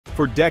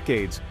For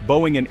decades,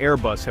 Boeing and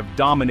Airbus have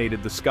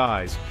dominated the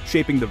skies,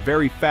 shaping the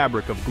very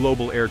fabric of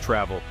global air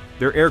travel.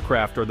 Their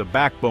aircraft are the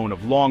backbone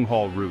of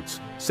long-haul routes,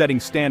 setting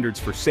standards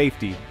for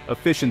safety,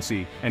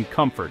 efficiency, and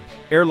comfort.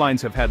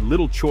 Airlines have had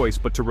little choice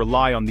but to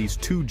rely on these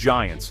two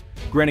giants,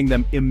 granting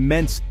them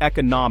immense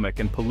economic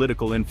and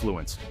political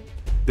influence.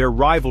 Their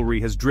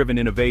rivalry has driven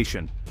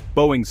innovation.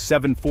 Boeing's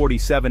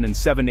 747 and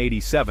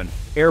 787,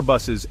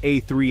 Airbus's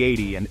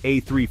A380 and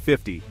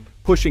A350,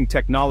 pushing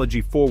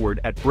technology forward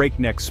at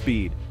breakneck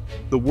speed.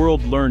 The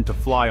world learned to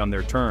fly on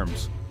their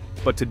terms.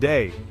 But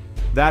today,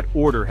 that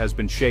order has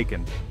been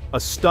shaken. A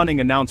stunning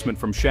announcement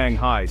from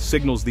Shanghai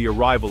signals the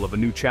arrival of a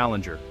new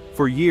challenger.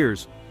 For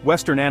years,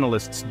 Western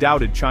analysts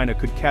doubted China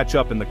could catch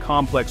up in the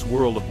complex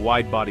world of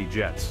wide-body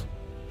jets.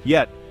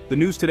 Yet, the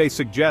news today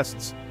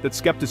suggests that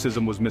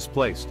skepticism was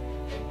misplaced.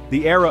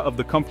 The era of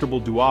the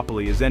comfortable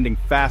duopoly is ending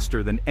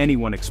faster than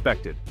anyone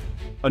expected.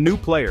 A new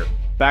player,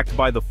 backed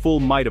by the full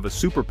might of a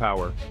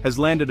superpower, has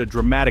landed a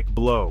dramatic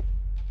blow.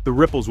 The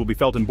ripples will be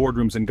felt in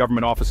boardrooms and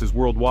government offices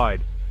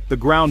worldwide. The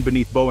ground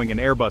beneath Boeing and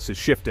Airbus is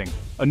shifting.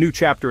 A new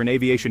chapter in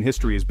aviation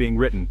history is being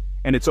written,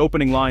 and its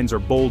opening lines are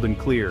bold and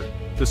clear.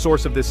 The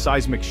source of this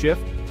seismic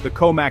shift? The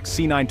COMAC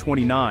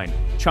C929,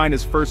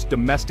 China's first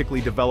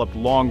domestically developed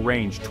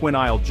long-range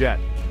twin-aisle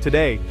jet.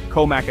 Today,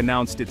 COMAC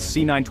announced its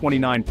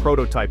C929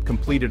 prototype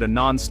completed a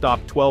non-stop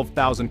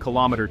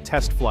 12,000-kilometer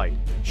test flight,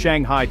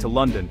 Shanghai to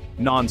London,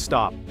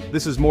 non-stop.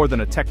 This is more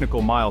than a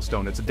technical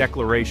milestone, it's a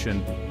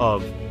declaration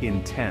of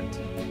intent.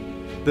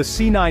 The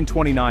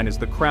C929 is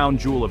the crown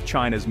jewel of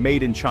China's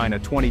Made in China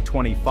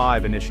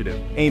 2025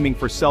 initiative, aiming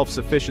for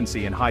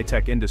self-sufficiency in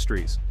high-tech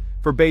industries.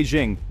 For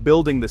Beijing,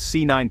 building the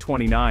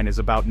C929 is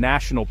about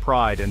national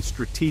pride and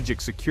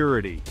strategic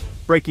security,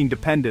 breaking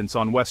dependence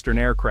on Western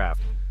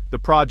aircraft. The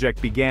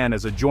project began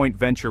as a joint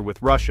venture with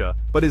Russia,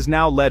 but is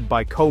now led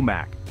by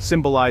COMAC,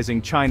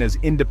 symbolizing China's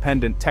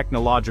independent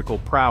technological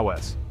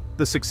prowess.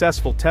 The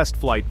successful test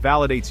flight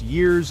validates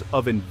years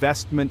of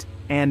investment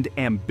and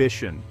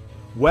ambition.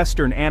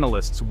 Western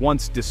analysts,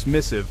 once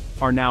dismissive,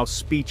 are now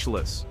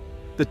speechless.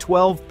 The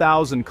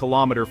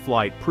 12,000-kilometer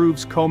flight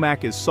proves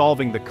COMAC is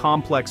solving the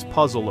complex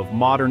puzzle of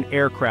modern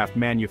aircraft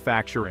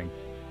manufacturing.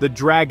 The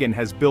Dragon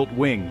has built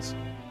wings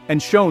and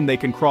shown they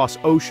can cross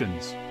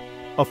oceans.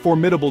 A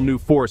formidable new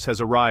force has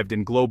arrived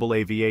in global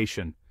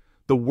aviation.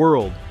 The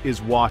world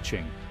is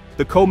watching.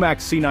 The COMAC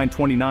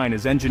C929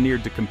 is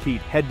engineered to compete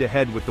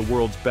head-to-head with the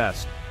world's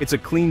best. It's a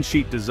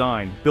clean-sheet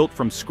design, built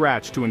from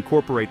scratch to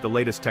incorporate the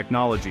latest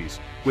technologies.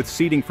 With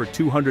seating for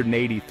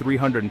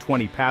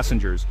 280-320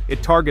 passengers,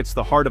 it targets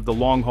the heart of the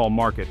long-haul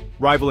market,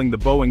 rivaling the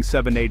Boeing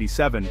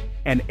 787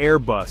 and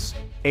Airbus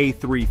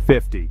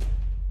A350.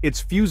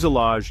 Its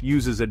fuselage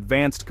uses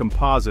advanced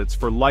composites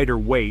for lighter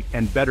weight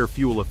and better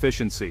fuel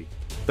efficiency.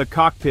 The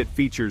cockpit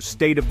features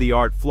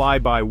state-of-the-art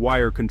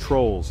fly-by-wire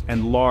controls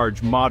and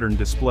large modern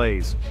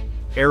displays.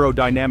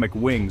 Aerodynamic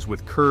wings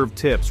with curved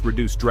tips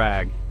reduce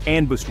drag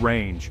and boost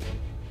range.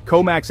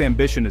 COMAC's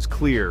ambition is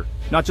clear,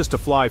 not just to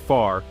fly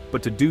far,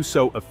 but to do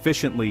so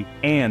efficiently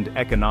and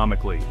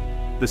economically.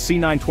 The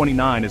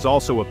C929 is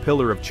also a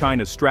pillar of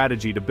China's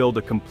strategy to build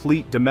a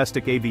complete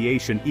domestic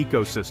aviation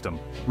ecosystem,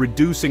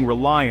 reducing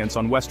reliance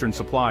on Western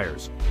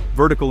suppliers.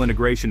 Vertical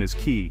integration is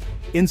key,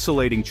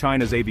 insulating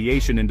China's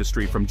aviation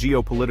industry from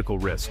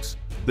geopolitical risks.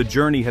 The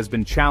journey has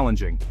been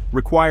challenging,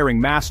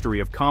 requiring mastery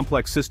of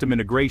complex system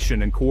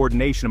integration and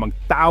coordination among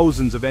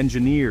thousands of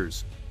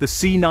engineers. The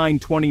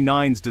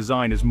C929's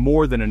design is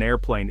more than an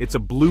airplane, it's a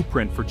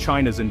blueprint for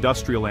China's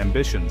industrial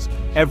ambitions.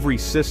 Every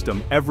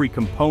system, every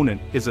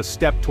component is a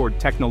step toward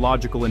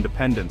technological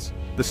independence.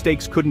 The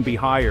stakes couldn't be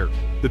higher.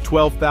 The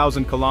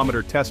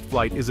 12,000-kilometer test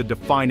flight is a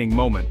defining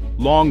moment.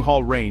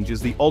 Long-haul range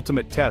is the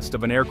ultimate test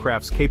of an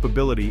aircraft's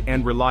capability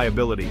and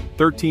reliability.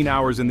 13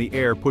 hours in the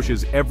air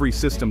pushes every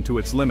system to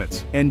its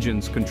limits: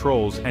 engines,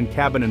 controls, and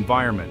cabin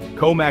environment.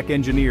 COMAC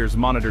engineers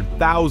monitored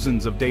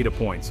thousands of data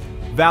points,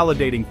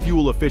 validating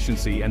fuel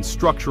efficiency and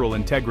structural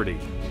integrity.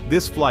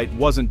 This flight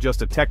wasn't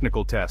just a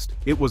technical test,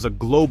 it was a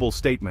global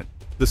statement.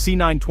 The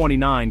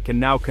C929 can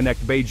now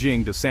connect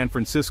Beijing to San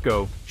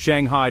Francisco,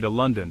 Shanghai to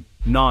London,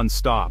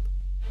 non-stop.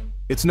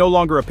 It's no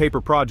longer a paper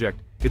project,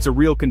 it's a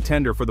real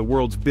contender for the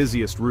world's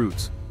busiest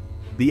routes.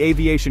 The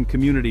aviation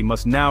community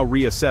must now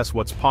reassess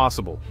what's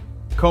possible.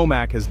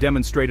 COMAC has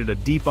demonstrated a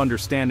deep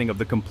understanding of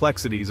the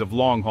complexities of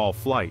long-haul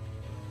flight.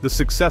 The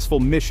successful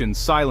mission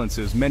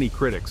silences many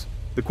critics.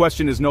 The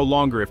question is no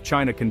longer if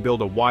China can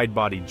build a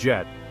wide-body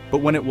jet, but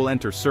when it will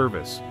enter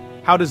service.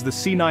 How does the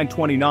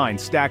C929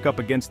 stack up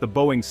against the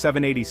Boeing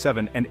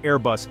 787 and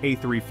Airbus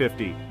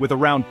A350? With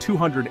around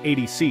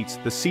 280 seats,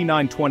 the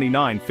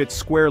C929 fits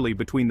squarely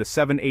between the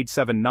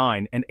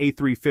 787-9 and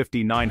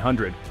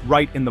A350-900,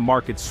 right in the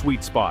market's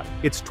sweet spot.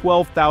 Its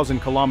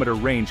 12,000-kilometer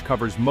range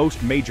covers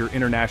most major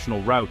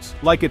international routes.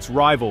 Like its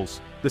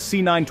rivals, the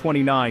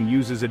C929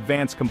 uses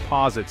advanced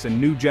composites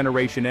and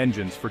new-generation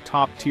engines for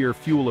top-tier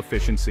fuel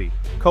efficiency.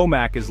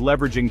 COMAC is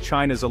leveraging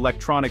China's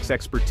electronics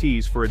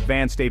expertise for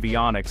advanced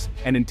avionics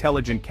and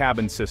intelligent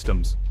cabin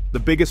systems. The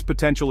biggest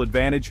potential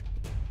advantage?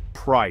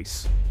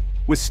 Price.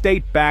 With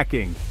state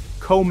backing,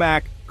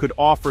 COMAC could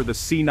offer the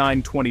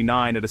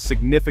C929 at a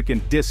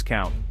significant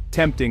discount,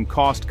 tempting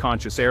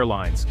cost-conscious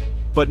airlines.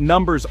 But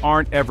numbers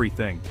aren't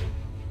everything.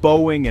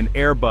 Boeing and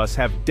Airbus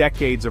have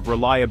decades of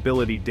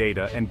reliability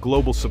data and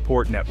global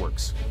support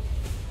networks.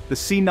 The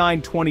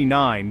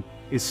C929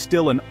 is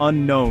still an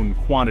unknown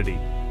quantity.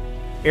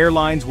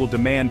 Airlines will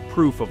demand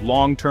proof of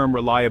long-term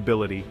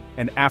reliability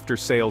and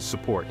after-sales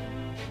support.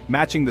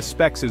 Matching the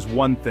specs is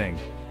one thing.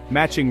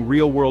 Matching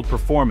real-world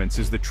performance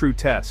is the true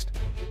test.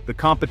 The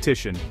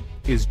competition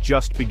is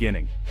just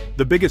beginning.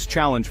 The biggest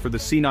challenge for the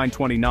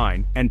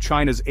C929 and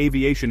China's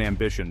aviation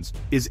ambitions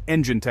is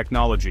engine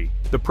technology.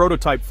 The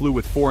prototype flew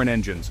with foreign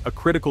engines, a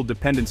critical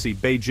dependency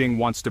Beijing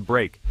wants to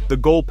break. The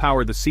goal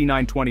powered the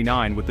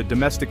C929 with the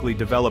domestically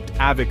developed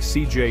AVIC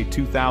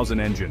CJ2000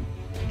 engine.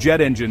 Jet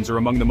engines are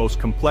among the most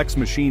complex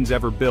machines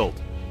ever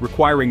built,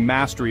 requiring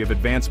mastery of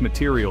advanced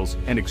materials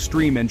and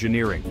extreme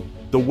engineering.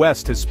 The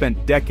West has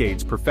spent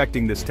decades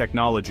perfecting this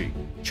technology.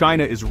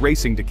 China is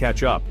racing to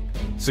catch up.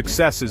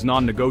 Success is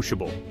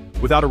non-negotiable.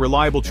 Without a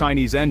reliable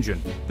Chinese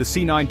engine, the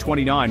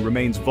C929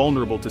 remains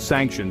vulnerable to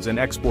sanctions and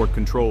export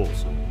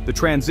controls. The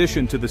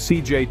transition to the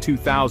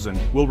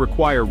CJ2000 will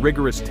require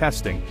rigorous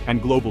testing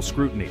and global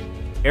scrutiny.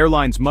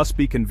 Airlines must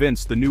be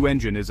convinced the new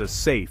engine is as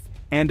safe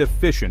and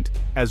efficient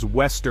as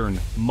Western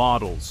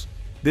models.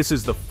 This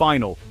is the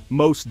final,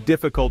 most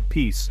difficult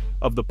piece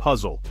of the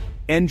puzzle.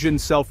 Engine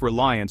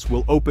self-reliance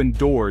will open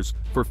doors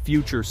for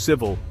future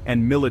civil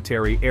and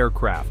military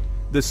aircraft.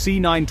 The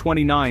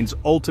C929's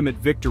ultimate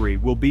victory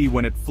will be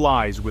when it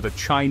flies with a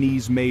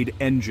Chinese-made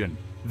engine.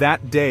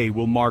 That day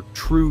will mark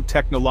true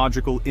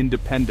technological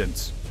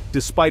independence.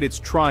 Despite its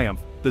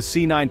triumph, the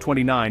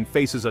C929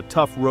 faces a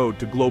tough road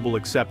to global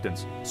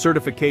acceptance.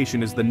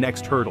 Certification is the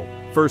next hurdle,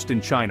 first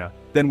in China,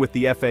 then with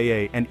the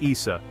FAA and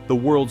ESA, the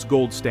world's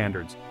gold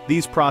standards.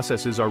 These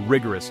processes are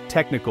rigorous,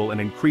 technical, and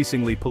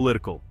increasingly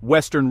political.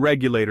 Western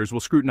regulators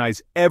will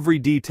scrutinize every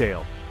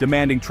detail,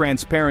 demanding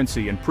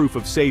transparency and proof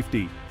of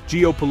safety.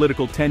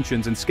 Geopolitical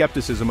tensions and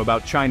skepticism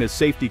about China's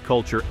safety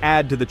culture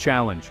add to the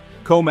challenge.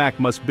 COMAC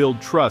must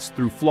build trust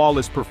through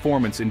flawless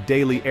performance in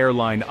daily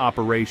airline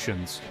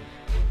operations.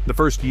 The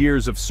first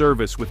years of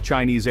service with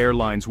Chinese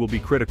airlines will be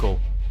critical.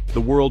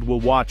 The world will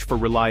watch for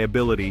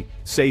reliability,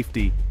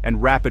 safety,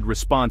 and rapid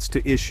response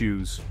to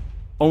issues.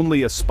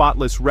 Only a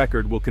spotless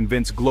record will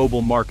convince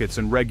global markets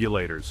and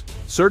regulators.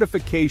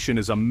 Certification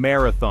is a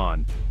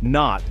marathon,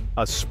 not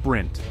a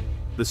sprint.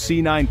 The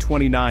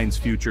C929's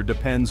future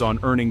depends on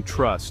earning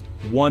trust,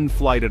 one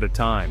flight at a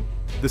time.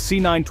 The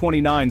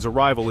C929's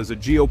arrival is a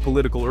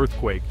geopolitical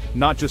earthquake,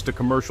 not just a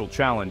commercial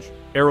challenge.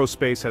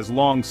 Aerospace has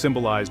long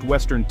symbolized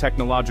Western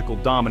technological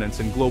dominance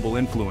and global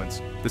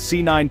influence. The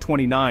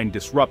C929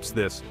 disrupts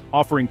this,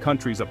 offering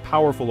countries a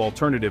powerful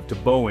alternative to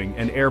Boeing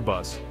and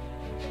Airbus.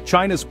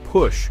 China's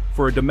push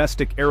for a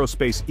domestic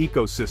aerospace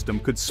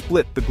ecosystem could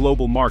split the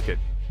global market,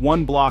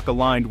 one bloc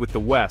aligned with the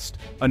West,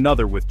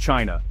 another with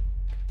China.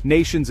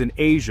 Nations in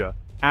Asia,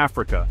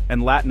 Africa,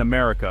 and Latin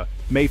America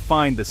may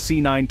find the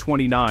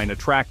C929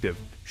 attractive,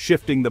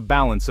 shifting the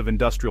balance of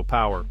industrial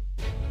power.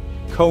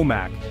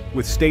 COMAC,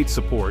 with state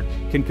support,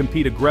 can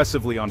compete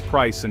aggressively on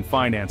price and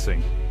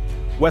financing.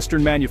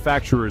 Western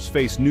manufacturers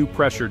face new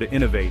pressure to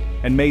innovate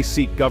and may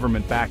seek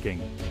government backing.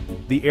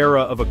 The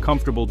era of a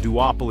comfortable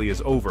duopoly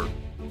is over.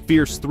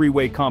 Fierce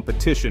three-way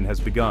competition has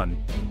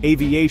begun.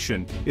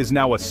 Aviation is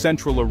now a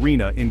central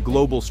arena in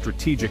global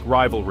strategic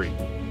rivalry.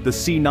 The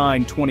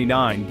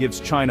C929 gives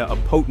China a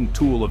potent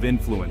tool of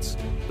influence.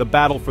 The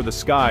battle for the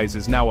skies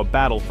is now a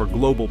battle for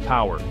global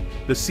power.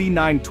 The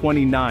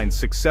C929's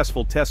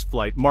successful test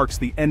flight marks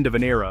the end of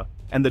an era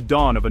and the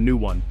dawn of a new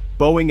one.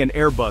 Boeing and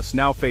Airbus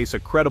now face a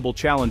credible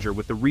challenger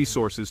with the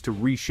resources to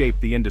reshape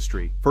the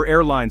industry. For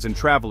airlines and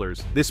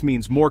travelers, this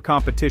means more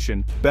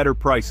competition, better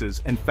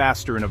prices, and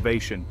faster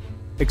innovation.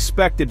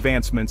 Expect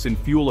advancements in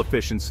fuel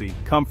efficiency,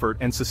 comfort,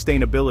 and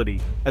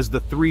sustainability as the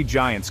three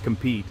giants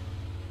compete.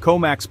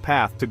 COMAC's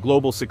path to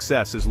global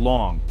success is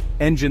long.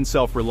 Engine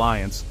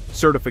self-reliance,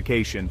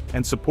 certification,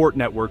 and support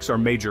networks are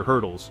major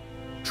hurdles.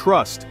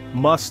 Trust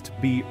must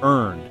be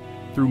earned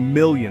through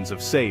millions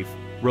of safe,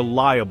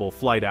 reliable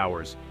flight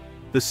hours.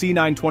 The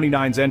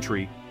C929's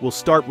entry will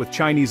start with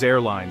Chinese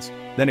airlines,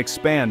 then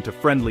expand to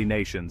friendly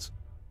nations.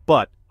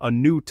 But a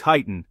new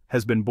titan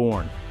has been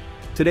born.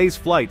 Today's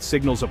flight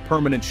signals a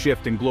permanent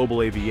shift in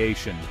global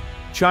aviation.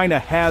 China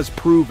has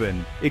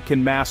proven it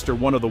can master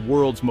one of the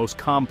world's most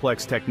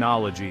complex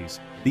technologies.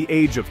 The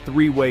age of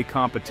three-way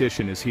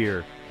competition is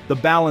here. The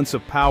balance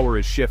of power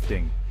is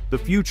shifting. The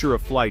future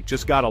of flight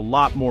just got a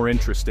lot more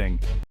interesting.